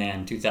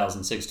 53-man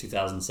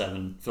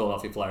 2006-2007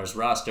 Philadelphia Flyers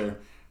roster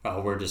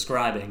we're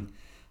describing.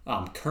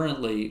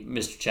 Currently,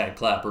 Mr. Chad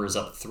Clapper is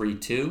up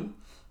 3-2.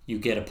 You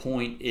get a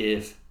point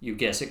if you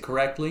guess it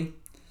correctly.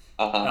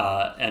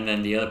 And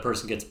then the other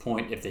person gets a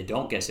point if they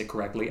don't guess it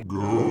correctly.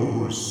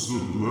 Ghosts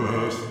of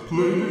Last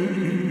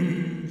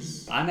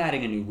Place. I'm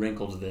adding a new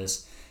wrinkle to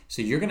this.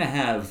 So you're going to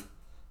have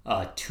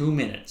 2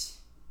 minutes.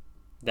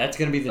 That's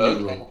going to be the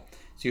new rule.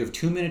 So you have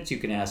 2 minutes. You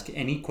can ask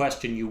any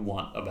question you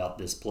want about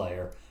this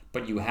player,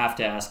 but you have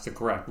to ask the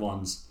correct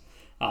ones.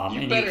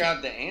 You better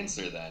have the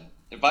answer then.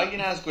 If I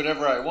can ask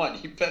whatever I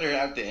want, you better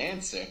have the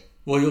answer.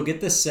 Well, you'll get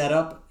the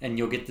setup and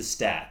you'll get the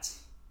stats.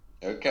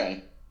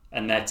 Okay.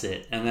 And that's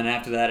it. And then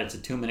after that, it's a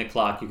 2-minute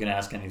clock. You can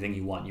ask anything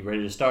you want. You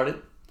ready to start it?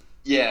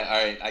 Yeah,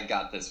 all right. I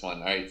got this one.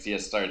 All right, so yeah,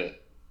 start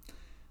it.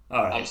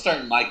 All right. I'm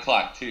starting my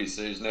clock, too,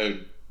 so there's no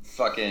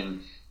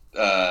fucking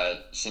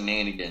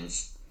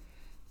shenanigans.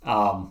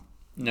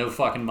 No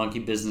fucking monkey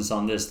business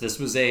on this. This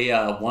was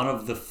a one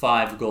of the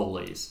 5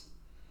 goalies.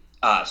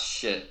 Ah,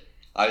 shit.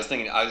 I was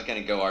thinking I was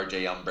going to go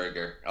RJ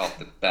Umberger off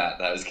the bat.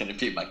 That was going to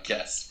be my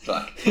guess.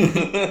 Fuck.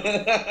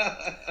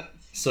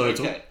 So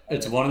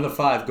it's one of the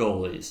 5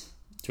 goalies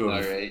to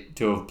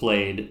have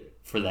played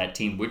for that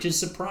team, which is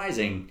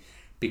surprising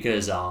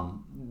because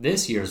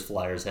this year's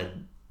Flyers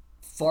had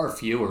far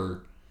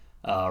fewer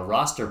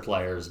roster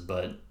players,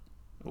 but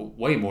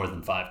way more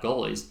than 5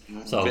 goalies.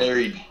 So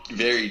very,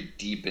 very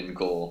deep in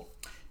goal.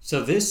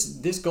 So this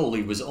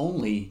goalie was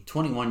only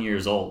 21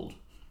 years old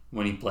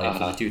when he played for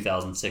the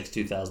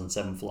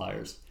 2006-2007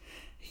 Flyers.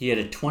 He had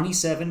a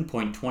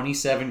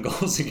 27.27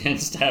 goals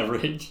against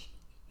average.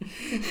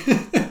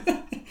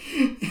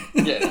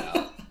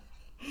 Yeah.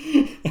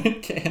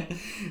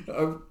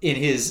 In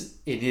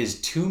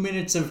his 2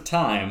 minutes of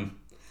time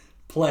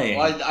playing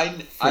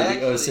for the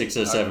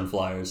 06-07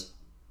 Flyers.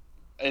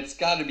 It's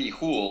got to be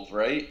Houle,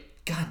 right?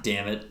 God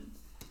damn it.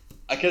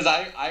 Because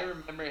I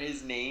remember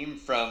his name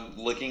from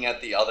looking at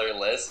the other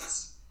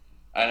lists,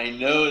 and I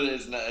know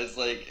it's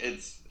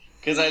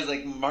because I was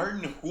like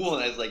Martin Houle,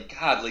 and I was like,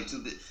 God, like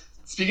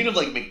speaking of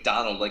like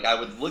McDonald, like I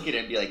would look at it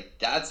and be like,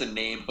 that's a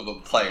name of a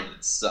player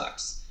that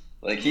sucks.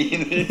 Like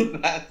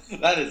that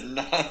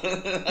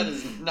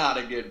is not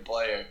a good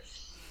player.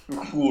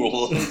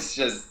 Houle. It's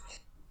just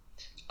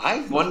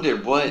I wonder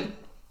what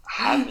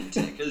happened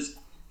to because.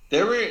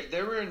 There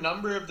were a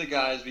number of the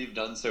guys we've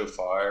done so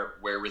far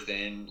where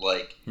within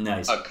like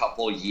a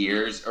couple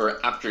years or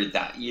after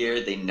that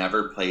year they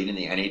never played in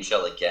the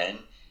NHL again.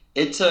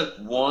 It took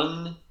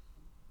 1-2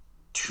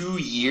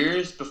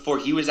 years before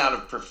he was out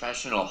of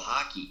professional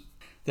hockey.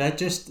 That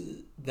just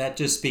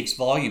speaks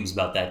volumes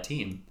about that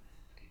team.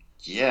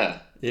 Yeah.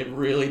 It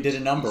really did a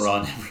number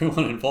on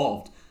everyone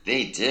involved.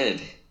 They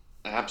did.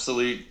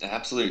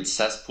 Absolute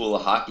cesspool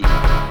of hockey.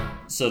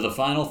 So the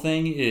final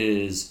thing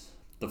is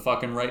the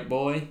fucking right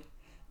boy.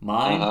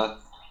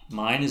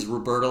 Mine is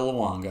Roberto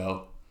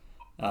Luongo.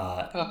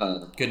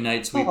 Good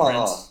night, sweet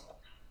prince.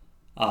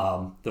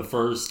 the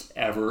first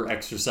ever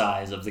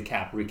exercise of the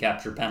cap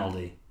recapture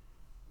penalty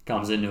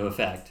comes into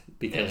effect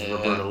because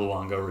Roberto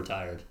Luongo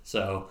retired.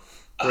 So,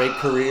 great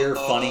career,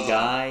 funny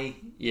guy,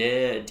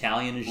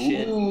 Italian as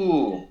shit,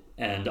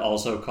 and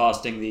also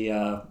costing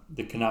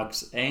the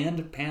Canucks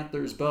and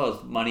Panthers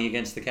both money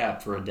against the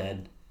cap for a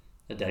dead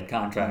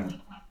contract.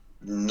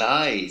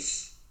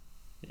 Nice.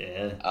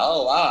 Yeah.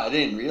 Oh wow, I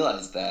didn't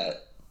realize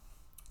that.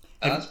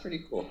 That's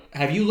pretty cool.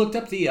 Have you looked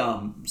up the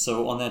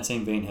so on that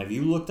same vein, have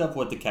you looked up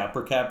what the cap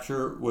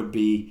recapture would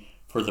be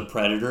for the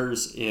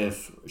Predators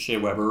if Shea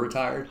Weber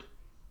retired?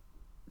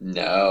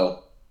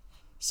 No.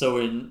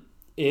 So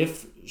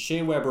if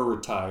Shea Weber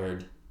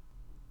retired,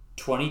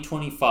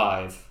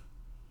 2025,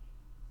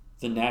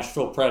 the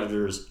Nashville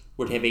Predators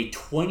would have a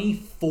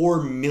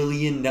 $24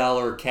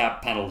 million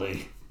cap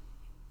penalty.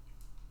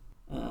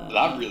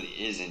 That really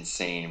is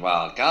insane.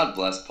 Wow. God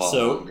bless Paul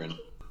Holmgren.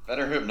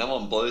 Better hope no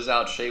one blows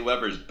out Shea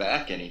Weber's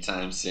back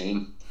anytime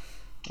soon.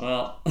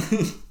 Well,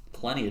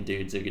 plenty of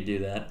dudes who could do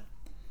that.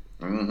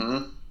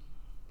 Mm-hmm.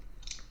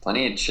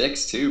 Plenty of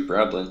chicks, too,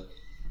 probably.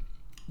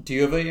 Do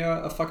you have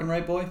a fucking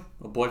right boy?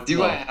 A boy?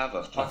 Do I have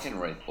a fucking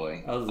right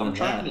boy? I'm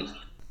trying to.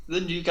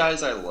 The new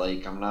guys I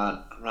like, I'm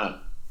not.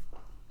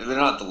 They're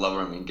not the level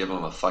I'm gonna give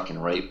them a fucking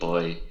right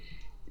boy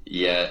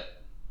yet.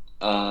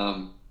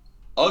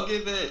 I'll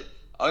give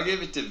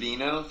it to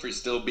Vino for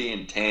still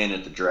being tan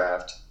at the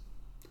draft.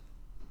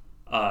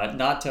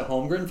 Not to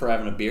Holmgren for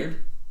having a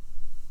beard?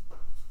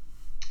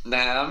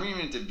 Nah, I'm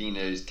giving it to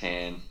Vino's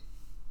tan.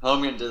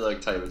 Holmgren did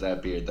look tight with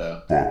that beard,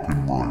 though.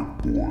 Fucking right,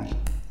 boy.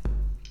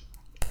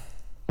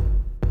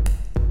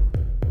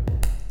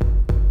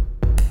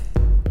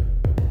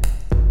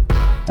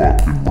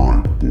 Fucking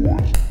right,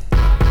 boys.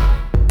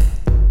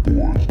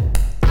 Boys.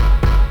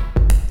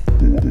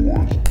 Boys. Boys.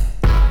 Boys.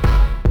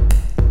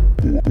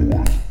 Fucking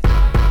right,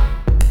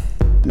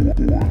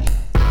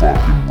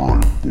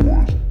 boys. Boys. Boys. Boys.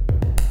 Boys.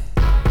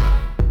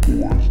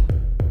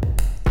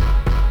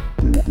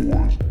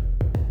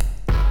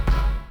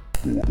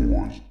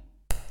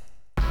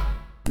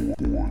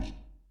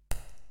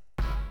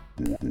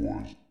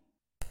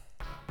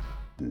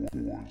 Boys.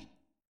 Boys.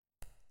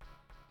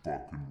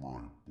 Fucking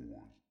right,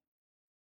 boys.